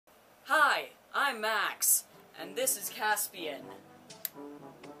I'm Max, and this is Caspian.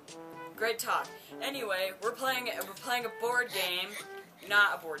 Great talk. Anyway, we're playing a board game.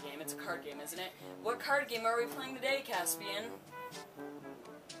 Not a board game, it's a card game, isn't it? What card game are we playing today, Caspian?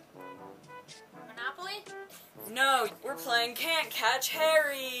 Monopoly? No, we're playing Can't Catch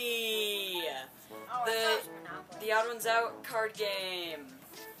Harry! Oh, I thought it was Monopoly. The odd1sout card game.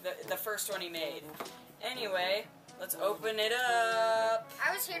 The first one he made. Anyway, let's open it up.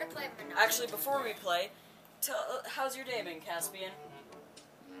 I was here to play Monopoly. Actually, before we play, how's your day been, Caspian?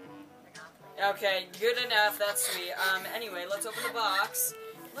 Monopoly. Okay, good enough, that's sweet. Anyway, let's open the box.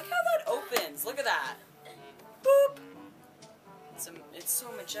 Look how that opens, look at that. Boop! It's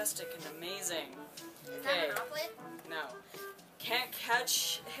so majestic and amazing. Is that Monopoly? No. Can't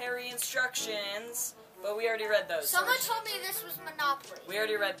Catch Harry instructions, but we already read those. Someone told me this was Monopoly. We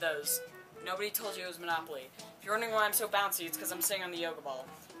already read those. Nobody told you it was Monopoly. If you're wondering why I'm so bouncy, it's because I'm sitting on the yoga ball.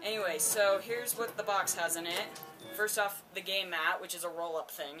 Anyway, so here's what the box has in it. First off, the game mat, which is a roll-up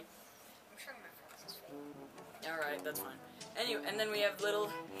thing. I'm showing my friends this way. Alright, that's fine. Anyway, and then we have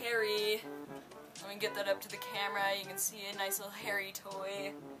little Harry. Let me get that up to the camera. You can see a nice little Harry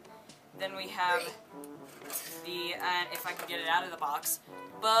toy. Then we have the, if I can get it out of the box,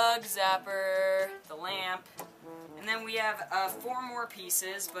 bug zapper, the lamp. And then we have 4 more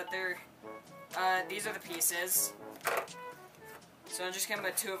pieces, but they're, these are the pieces. So I'm just going to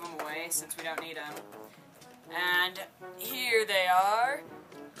put 2 of them away since we don't need them. And here they are.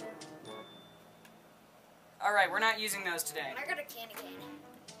 Alright, we're not using those today. I got a candy cane.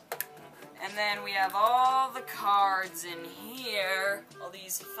 And then we have all the cards in here. All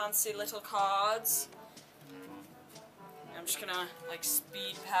these fancy little cards. I'm just gonna, like,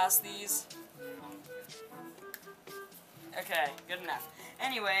 speed past these. Okay, good enough.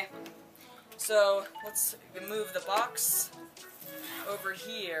 Anyway, so let's move the box over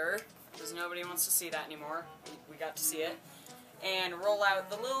here, because nobody wants to see that anymore. We got to see it. And roll out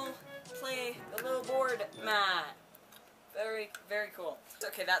the little board mat. Very, very cool.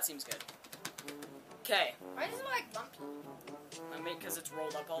 Okay, that seems good. Okay. Why is it like bumpy? Because it's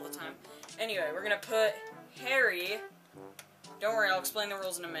rolled up all the time. Anyway, we're gonna put Harry. Don't worry, I'll explain the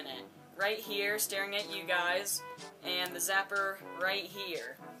rules in a minute. Right here, staring at you guys, and the zapper right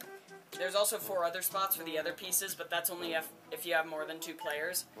here. There's also 4 other spots for the other pieces, but that's only if you have more than 2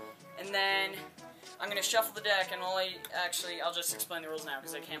 players. And then I'm gonna shuffle the deck, and I'll just explain the rules now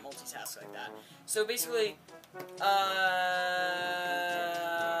because I can't multitask like that. So basically, I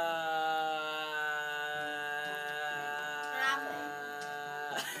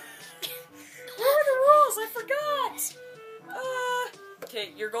forgot!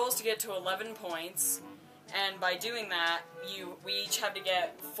 Okay, your goal is to get to 11 points, and by doing that, we each have to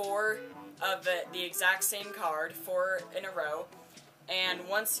get 4 of the exact same card, 4 in a row, and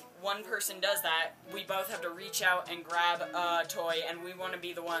once one person does that, we both have to reach out and grab a toy, and we want to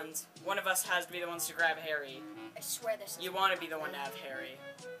be the ones, one of us has to be the ones to grab Harry. I swear this is You want to be the one to have Harry.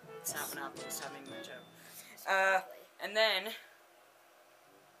 It's not Monopoly, stop making that joke. And then,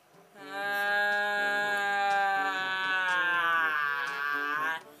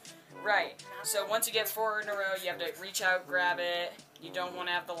 right, so once you get 4 in a row, you have to reach out, grab it. You don't want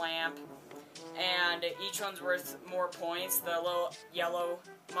to have the lamp. And each one's worth more points. The little yellow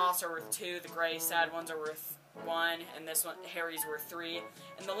moths are worth 2, the gray sad ones are worth 1, and this one, Harry's worth 3.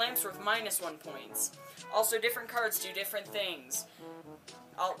 And the lamp's worth -1 points. Also, different cards do different things.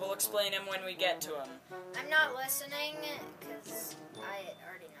 We'll explain them when we get to them. I'm not listening, because I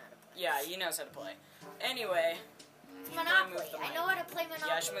already know how to play. Yeah, he knows how to play. Anyway. It's Monopoly. I know how to play Monopoly.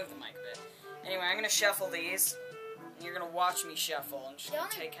 Yeah, I should move the mic a bit. Anyway, I'm going to shuffle these. And you're going to watch me shuffle. I'm just going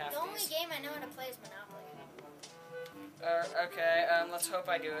to take half The only these. game I know how to play is Monopoly. Okay, let's hope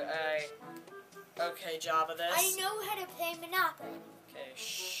I do a okay job of this. I know how to play Monopoly. Okay,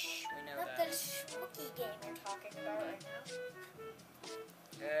 shh, we know Not that. the schmucky game you're talking about right now.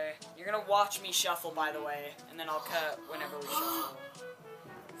 Okay, you're going to watch me shuffle, by the way, and then I'll cut whenever we shuffle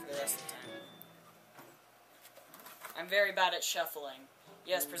for the rest of the time. I'm very bad at shuffling.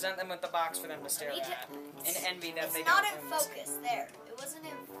 Yes, present them with the box for them to stare at. And envy that they don't It's not in own this focus. game. There. It wasn't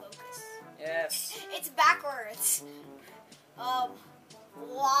in focus. Yes. It's backwards.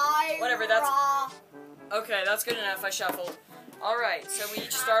 Why? Whatever, okay, that's good enough. I shuffled. Alright, so we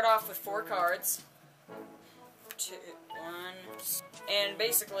each start off with 4 cards. 2, 1. And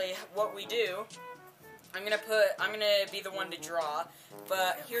basically, what we do, I'm gonna be the one to draw,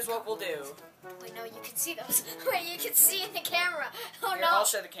 but here's what we'll do. Wait, no, you can see those. Wait, you can see in the camera. Oh, Here, no. I'll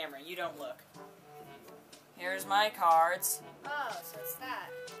show the camera. You don't look. Here's my cards. Oh, so it's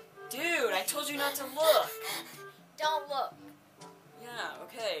that. Dude, I told you not to look. Don't look. Yeah,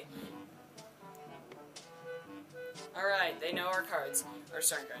 okay. they know our cards, our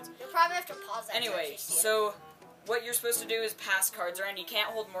starting cards. You'll probably have to pause that. Anyway, so what you're supposed to do is pass cards around. You can't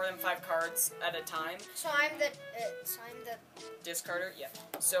hold more than 5 cards at a time. So I'm the discarder. Yeah.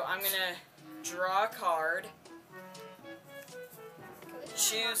 So I'm gonna draw a card.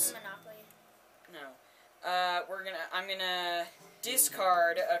 Choose. Monopoly. No. I'm gonna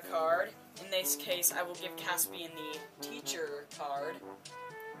discard a card. In this case, I will give Caspian the teacher card.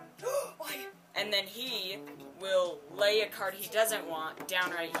 And then he will lay a card he doesn't want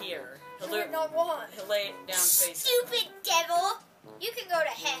down right here. He'll lay it down face. Stupid devil! You can go to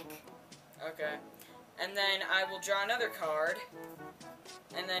heck. Okay. And then I will draw another card.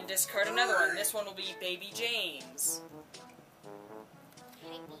 And then discard another one. This one will be Baby James.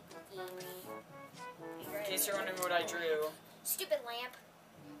 In case you're wondering what I drew. Stupid lamp.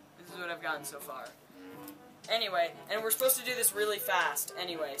 This is what I've gotten so far. Anyway, and we're supposed to do this really fast.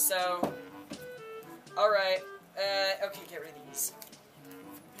 Anyway, so... Alright. Okay, get rid of these.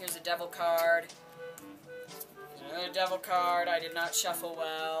 Here's a devil card. Another devil card. I did not shuffle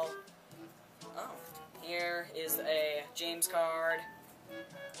well. Oh. Here is a James card.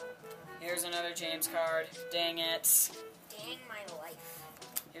 Here's another James card. Dang it. Dang my life.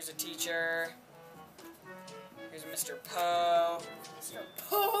 Here's a teacher. Here's Mr. Poe. Mr.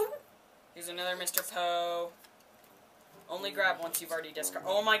 Poe? Here's another Mr. Poe. Only grab once you've already discarded.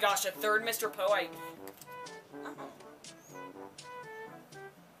 Oh my gosh, a third Mr. Poe. Oh.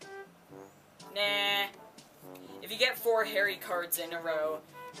 Nah. If you get 4 Harry cards in a row,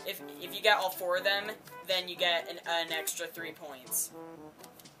 if you get all 4 of them, then you get an extra 3 points.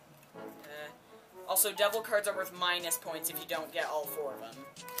 Also, devil cards are worth minus points if you don't get all 4 of them.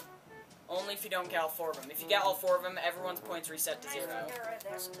 Only if you don't get all 4 of them. If you get all 4 of them, everyone's points reset to 0.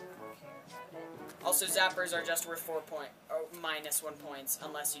 Also, zappers are just worth minus 1 points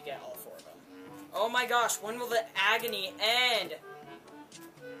unless you get all 4 of them. Oh my gosh, when will the agony end?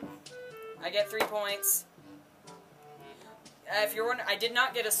 I get 3 points. If you're wondering, I did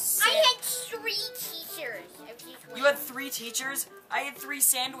not get a I had 3 teachers. You had 3 teachers? I had 3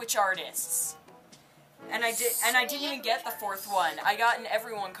 sandwich artists. And I didn't even get the 4th one. I got an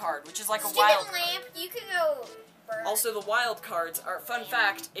everyone card, which is like a wild card. Lamp, you can go burn. Also, the wild cards are, fun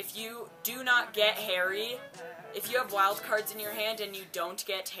fact, if you do not get Harry, if you have wild cards in your hand and you don't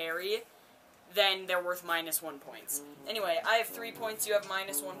get Harry, then they're worth minus 1 points. Anyway, I have 3 points, you have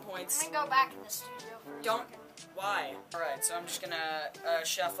minus 1 points. I'm gonna go back in the studio for a Don't. Why? Alright, so I'm just gonna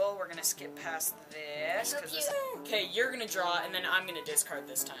shuffle. We're gonna skip past this. Okay, you're gonna draw, and then I'm gonna discard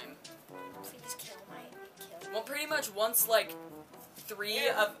this time. Please kill. Well, pretty much once, like, 3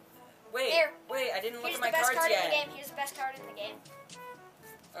 of... Wait, I didn't look at my cards yet. Here's the best card in the game.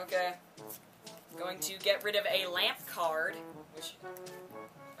 Okay. Going to get rid of a lamp card, which...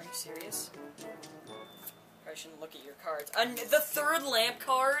 Are you serious? Probably shouldn't look at your cards. The 3rd lamp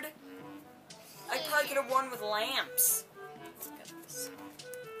card? I probably could have won with lamps. I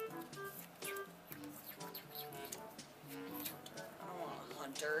don't want a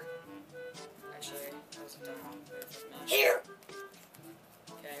hunter. Actually, that was done with me. Here!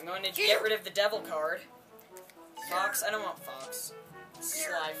 Okay, I'm going to get rid of the devil card. Fox? I don't want fox.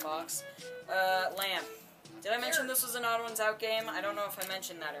 Sly fox. Lamp. Did I mention this was an odd1sout game? I don't know if I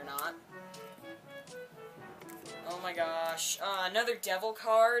mentioned that or not. Oh my gosh. Another devil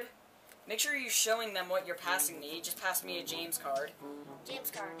card. Make sure you're showing them what you're passing me. Just pass me a James card.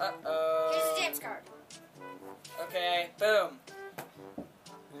 James card. Uh-oh. Here's a James card. Okay, boom.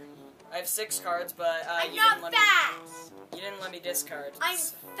 I have 6 cards, but I'm you didn't let me discard. I'm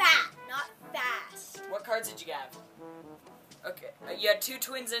fat, not fast. What cards did you get? Okay, you had 2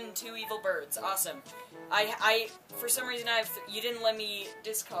 twins and 2 evil birds. Awesome. I for some reason you didn't let me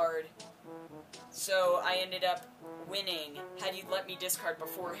discard, so I ended up winning. Had you let me discard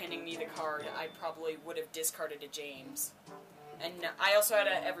before handing me the card, I probably would have discarded a James. And I also had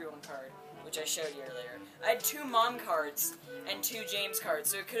a everyone card, which I showed you earlier. I had 2 mom cards and 2 James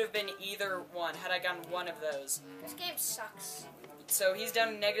cards, so it could have been either one had I gotten one of those. This game sucks. So he's down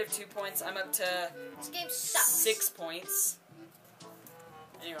to -2 points. I'm up to this game sucks. 6 points.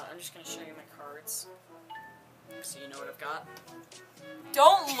 Anyway, I'm just going to show you my cards, so you know what I've got.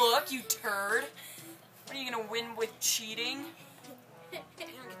 Don't look, you turd! What, are you going to win with cheating? You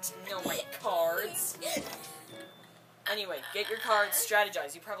don't get to know my cards. Anyway, get your cards,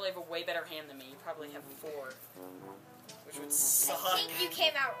 strategize. You probably have a way better hand than me. You probably have 4, which would suck. I think you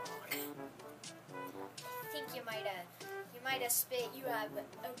came out wrong. I think you might have spit. You have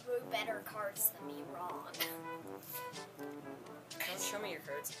better cards than me wrong. Don't show me your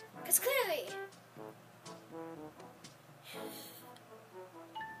cards. Because clearly.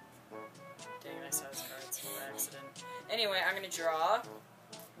 Dang it, I saw his cards by accident. Anyway, I'm gonna draw.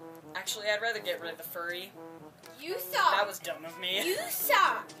 Actually, I'd rather get rid of the furry. You thought. That was dumb of me. You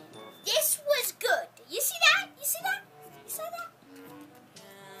thought this was good. You see that? You see that? You saw that?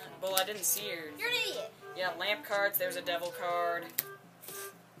 Well, I didn't see her. You're an idiot. Yeah, lamp cards. There's a devil card.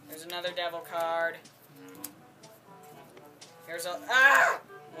 There's another devil card. Here's a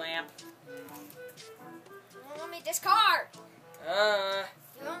lamp. You won't let me discard.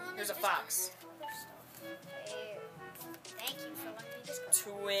 You won't let me Here's a discard. fox. Hey, thank you for letting me discard.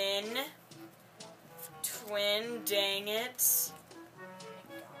 Twin, dang it.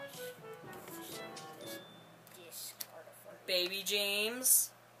 Baby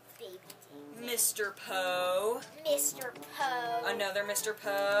James. Baby Mr. Poe. Mr. Poe. Another Mr.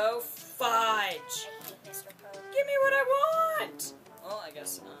 Poe. Fudge. I hate Mr. Poe. Give me what I want. Well, I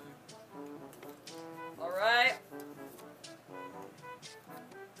guess, alright.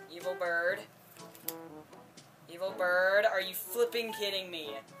 Evil bird. Evil bird, are you flipping kidding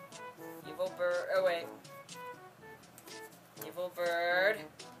me? Evil bird, oh wait. Evil bird.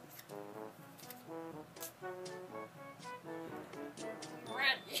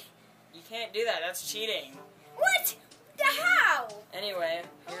 You can't do that, that's cheating. What? How? Anyway,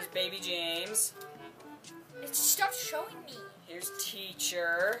 here's Baby James. It stopped showing me. Here's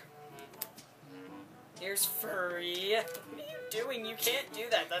Teacher. Here's Furry. What are you doing? You can't do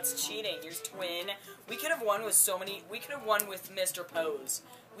that. That's cheating. Here's Twin. We could have won with so many. We could have won with Mr. Poe's.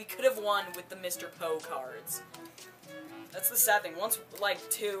 We could have won with the Mr. Poe cards. That's the sad thing. Once, like,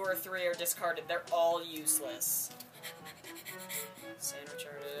 2 or 3 are discarded, they're all useless. Sandwich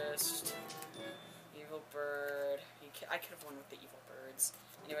Artist. Evil Bird. I could have won with the Evil Birds.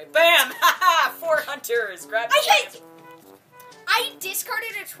 Anyway, BAM! Haha! 4 hunters! Grab it! I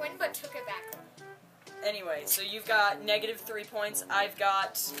discarded a twin, but took it back. Anyway, so you've got -3 points. I've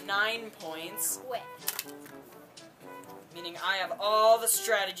got 9 points. Quit. Meaning I have all the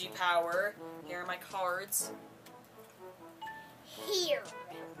strategy power. Here are my cards. Here.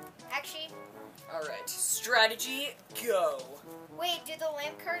 Actually. Alright, strategy, go. Wait, do the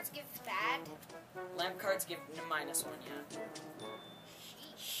lamp cards give bad? Lamp cards give -1, yeah.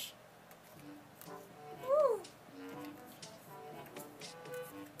 Sheesh. Woo.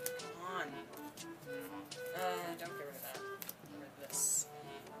 Come on. Don't get rid of that. Get rid of this.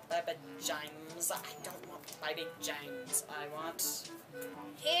 Baby James. I don't want Baby James. I want...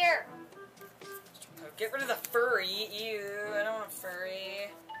 Here. Get rid of the furry. Ew, I don't want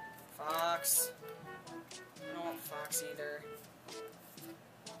furry. Fox. I don't want fox either.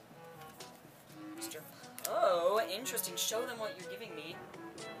 Oh, interesting. Show them what you're giving me.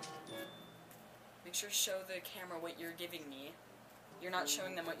 Make sure to show the camera what you're giving me. You're not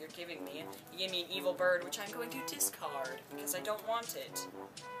showing them what you're giving me. You gave me an evil bird, which I'm going to discard, because I don't want it.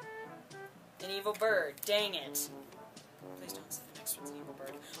 An evil bird. Dang it. Please don't say the next one's an evil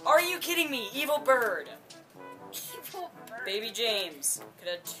bird. Are you kidding me? Evil bird. Evil bird. Baby James. Could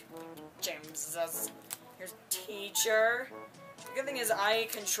have James. Here's Teacher. The good thing is I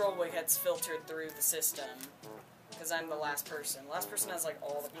control what gets filtered through the system. Because I'm the last person. The last person has, like,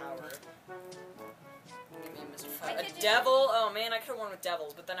 all the power. Give me a Mr. A devil? Oh, man, I could have won with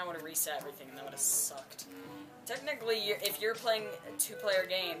devils, but then I would have reset everything, and that would have sucked. Technically, if you're playing a 2-player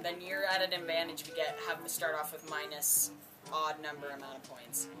game, then you're at an advantage if you have to start off with minus odd number amount of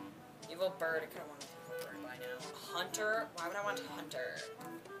points. Evil bird, I could have won with evil bird by now. Hunter? Why would I want Hunter?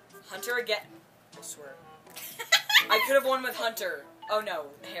 Hunter again. I swear. I could have won with Hunter. Oh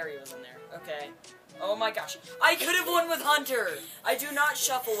no, Harry was in there. Okay. Oh my gosh. I could have won with Hunter! I do not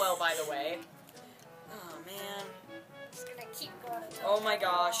shuffle well, by the way. Oh man. It's gonna keep going. Oh my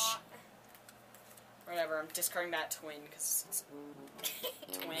gosh. Whatever, I'm discarding that twin, because it's...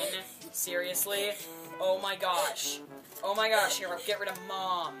 Twin? Seriously? Oh my gosh. Oh my gosh, here, I'll get rid of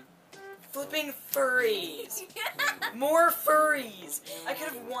Mom. Flipping furries. More furries. I could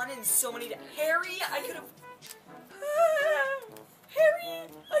have won in so many... Harry, I could have... Harry,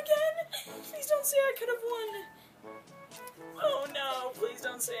 again? Please don't say I could have won. Oh no, please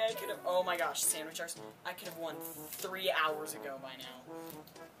don't say I could have... Oh my gosh, sandwich arse. I could have won 3 hours ago by now.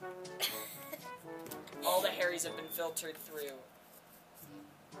 All the Harrys have been filtered through.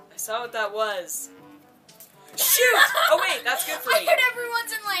 I saw what that was. Shoot! Oh wait, that's good for me. I heard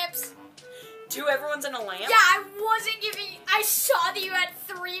everyone's in lamps. Everyone's in a lamp? Yeah, I wasn't giving... I saw that you had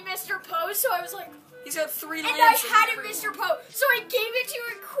 3 Mr. Poe, so I was like... He's got 3 lamps. And I had a Mr. Poe, so I gave it to you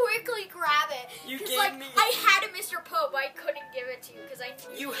and quickly grab it. You gave like, me... I had a Mr. Poe, but I couldn't give it to you because I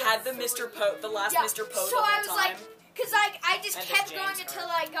knew you had the 3. Mr. Poe, the last yeah, Mr. Poe so the whole I was time. like, because I just And kept this going James until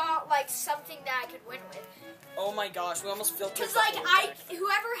card. I got like something that I could win with. Oh my gosh, we almost filtered Because the like whole deck.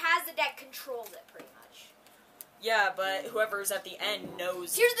 whoever has the deck controls it pretty much. Yeah, but whoever's at the end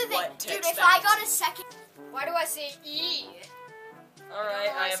knows Here's the thing, what to dude, expect. if I got a second... Why do I say E? Alright,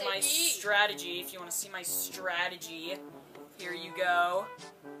 I have say my E. strategy. If you want to see my strategy, here you go.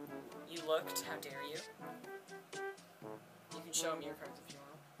 You looked. How dare you? You can show me your cards if you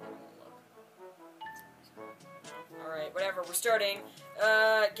want. I won't look. No? Alright, whatever. We're starting.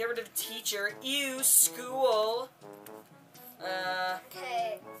 Get rid of teacher. Ew, school.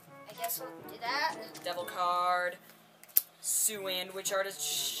 Okay, I guess we'll do that. Devil card. Sue and witch artist.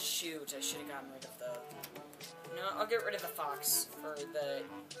 Shoot, I should have gotten rid of the... No, I'll get rid of the fox for the...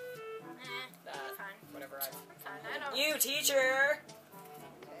 that. Fine. Whatever I... Fine, I don't... You, teacher!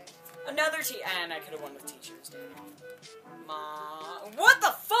 Okay. Another and I could have won with teachers, damn it. What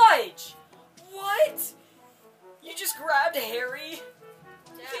the fudge? What? You just grabbed Harry?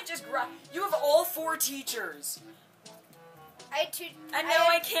 You can't just grab... You have all 4 teachers. I had two... And now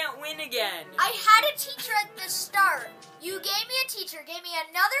I can't win again. I had a teacher at the start. You gave me a teacher, gave me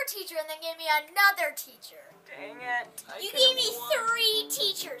another teacher, and then gave me another teacher. Dang it. You gave me 3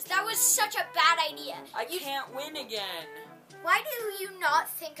 teachers. That was such a bad idea. I can't win again. Why do you not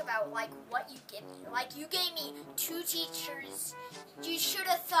think about, like, what you give me? Like, you gave me 2 teachers. You should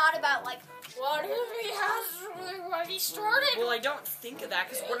have thought about, like, what if he has already started? Well, I don't think of that,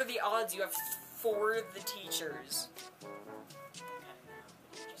 because what are the odds you have 4 of the teachers?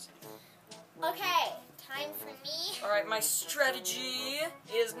 Okay, time for me. Alright, my strategy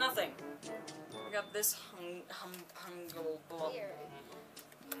is nothing. I got this hungle. Here.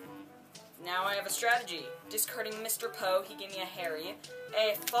 Now I have a strategy. Discarding Mr. Poe, he gave me a Harry.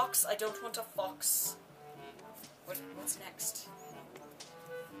 A fox, I don't want a fox. What's next?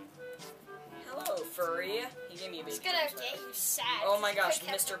 Hello, furry. He gave me a baby. It's gonna get you sad. Oh my gosh, Could've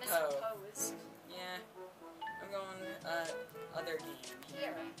kept Mr. the Poe. Poes. Yeah. I'm going, other game.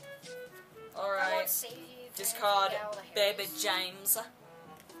 Here. I Alright. won't save you from Discard all the Baby Harrys. James.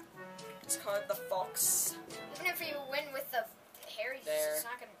 Discard the fox. Even if you win with the Harrys, There. it's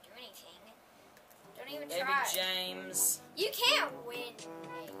not gonna do anything. Don't even Baby try. James. You can't win,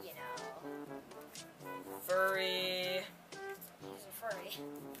 you know. Furry. He's a furry.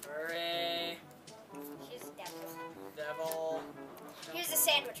 Furry. He's a devil. Devil. Here's a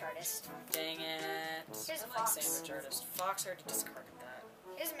sandwich artist. Dang it. Here's a I like fox. sandwich artist. Fox, I already discarded that.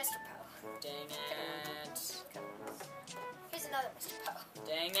 Here's Mr. Poe. Dang it. Here's another Mr. Poe.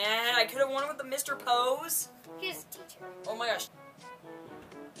 Dang it. I could have won with the Mr. Pose. Here's a teacher. Oh my gosh.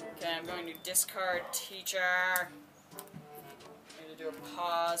 Okay, I'm going to discard teacher. I'm going to do a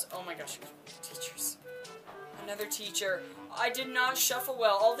pause. Oh my gosh, teachers. Another teacher. I did not shuffle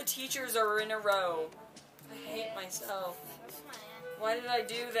well. All the teachers are in a row. I hate myself. That's fine. Why did I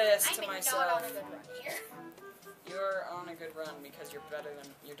do this to I'm not myself? on a good run here. You're on a good run because you're doing better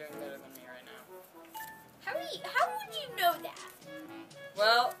than me right now. How would you know that?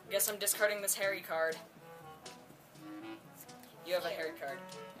 Well, guess I'm discarding this Harry card. You have a Harry card.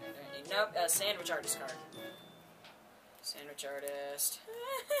 Nope, a sandwich artist card. Sandwich artist.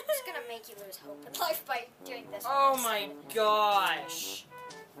 I'm just gonna make you lose hope in life by doing this. Oh my gosh.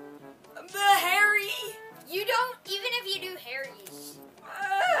 The Harry! You don't, even if you do Harry's.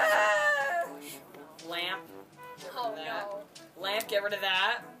 Lamp. Get rid Oh of that. no. Lamp, get rid of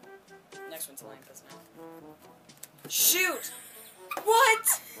that. Next one's a lamp, isn't it? Shoot!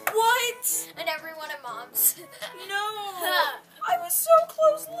 What? What? And everyone at Mom's. No! I was so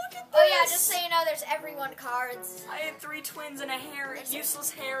close, look at this! Oh yeah, just so you know, there's everyone cards. I had 3 twins and a Harry. There's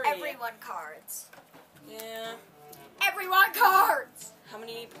Useless Harry. Everyone cards. Yeah. Everyone cards! How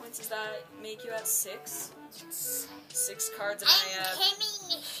many points does that make you at? 6? 6 cards and I have...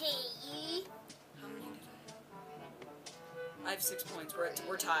 coming here. How many did I have? I have 6 points.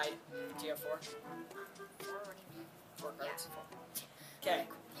 We're tied. Do you have 4? 4 cards. Okay.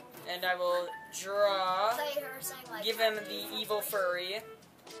 And I will draw... Play her saying like Give him the evil furry.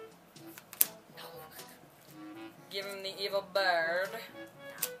 Give him the evil bird.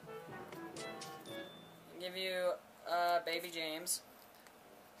 Give you Baby James.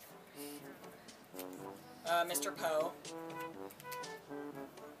 Mr. Poe.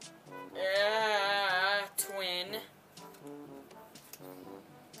 Twin.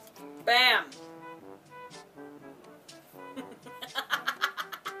 Bam!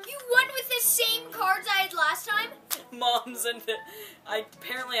 You won with the same cards I had last time? Mom's and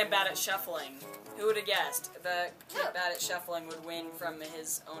apparently I'm bad at shuffling. Who would have guessed? The kid bad at shuffling would win from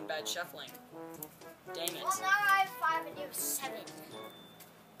his own bad shuffling. Dang it. Well, now I have 5 and you have 7.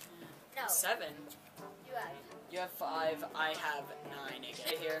 No. 7? You have. You have 5, I have 9 again.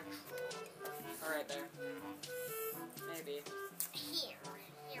 Right here. Alright there. Maybe. Here,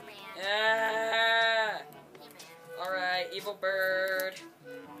 man. Yeah. Here, man. evil bird.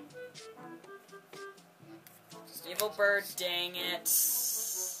 Evil bird, dang it.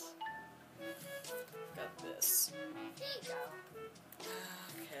 Got this. Here you go.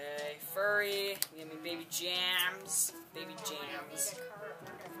 Okay, furry. Give me baby jams. Baby jams.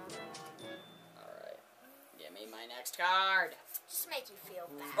 Alright. Give me my next card. Just make you feel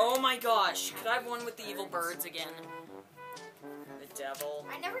bad. Oh my gosh. Could I have one with the evil birds again? The devil.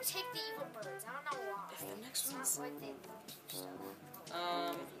 I never take the evil birds. I don't know why. If the next It's one's... not like they do stuff.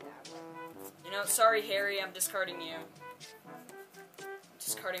 You know, sorry Harry, I'm discarding you.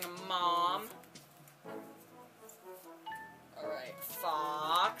 Discarding a mom. Alright,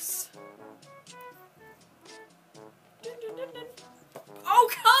 fox. Oh,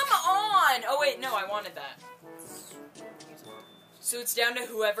 come on! Oh wait, no, I wanted that. So it's down to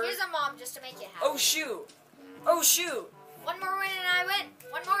whoever... Here's a mom just to make you happy. Oh shoot! Oh shoot! One more win and I win.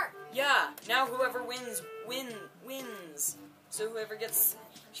 One more. Yeah, now whoever wins, wins. So whoever gets...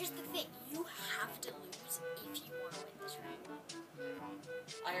 Here's the thing. You have to lose if you want to win this round.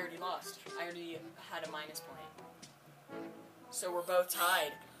 I already lost. I already had a minus point. So we're both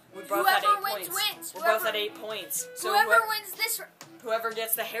tied. We both had 8 Whoever wins, points. wins. We're both at 8 points. So Whoever wins this round. whoever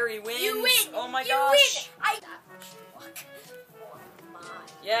gets the Harry wins. You win. Oh my you gosh. Win. I that much luck. Oh my.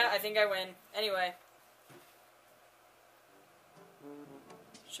 Yeah, I think I win. Anyway.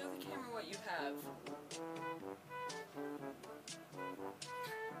 Show the camera what you have.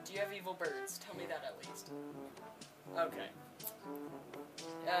 Do you have evil birds? Tell me that at least. Okay.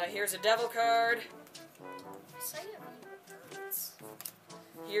 Here's a devil card. So you have evil birds.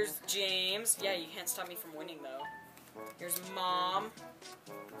 Here's James. Yeah, you can't stop me from winning though. Here's Mom.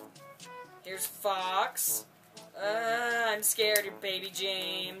 Here's Fox. I'm scared of baby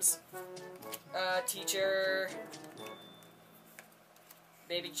James. Teacher.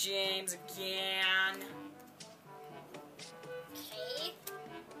 Baby James again. Okay.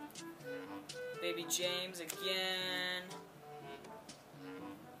 Baby James again.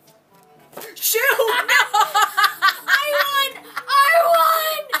 Shoot! No! I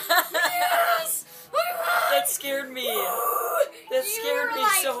won! Yes! I won! That scared me. That scared me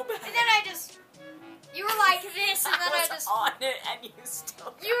so bad. And then I just... You were like this, and then I was just... on it, and you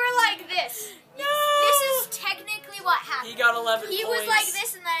still... You were like this. No! This is technically what happened. He got 11 points. He was like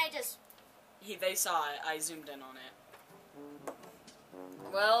this, and then I just... They saw it. I zoomed in on it.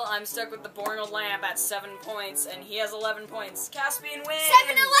 Well, I'm stuck with the boring old lamp at 7 points, and he has 11 points. Caspian wins!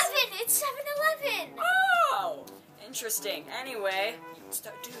 7-Eleven! It's 7-Eleven! Oh! Interesting. Anyway,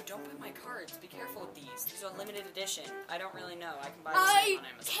 dude, don't put my cards. Be careful with these. These are limited edition. I don't really know. I can buy them I on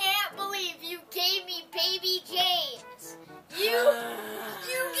Amazon. can't believe you gave me Baby James. You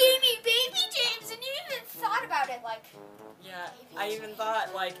gave me Baby James, and you even thought about it like... Yeah, I even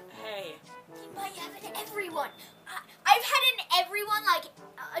thought, like, hey... You might have an everyone. I've had an everyone like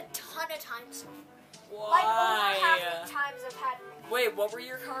a ton of times. Why? Like over half the times I've had an Wait, what were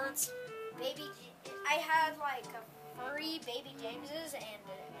your cards? I had like a furry Baby Jameses and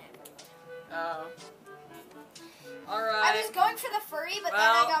an everyone. Oh. Alright. I was going for the furry, but then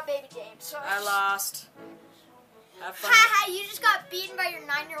I got Baby James. So I lost. Have fun. Haha, you just got beaten by your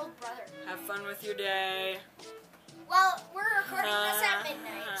 9-year-old brother. Have fun with your day. Well, we're recording this at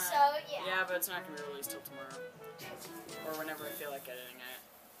midnight, so yeah. Yeah, but it's not going to be released till tomorrow. Or whenever I feel like editing it.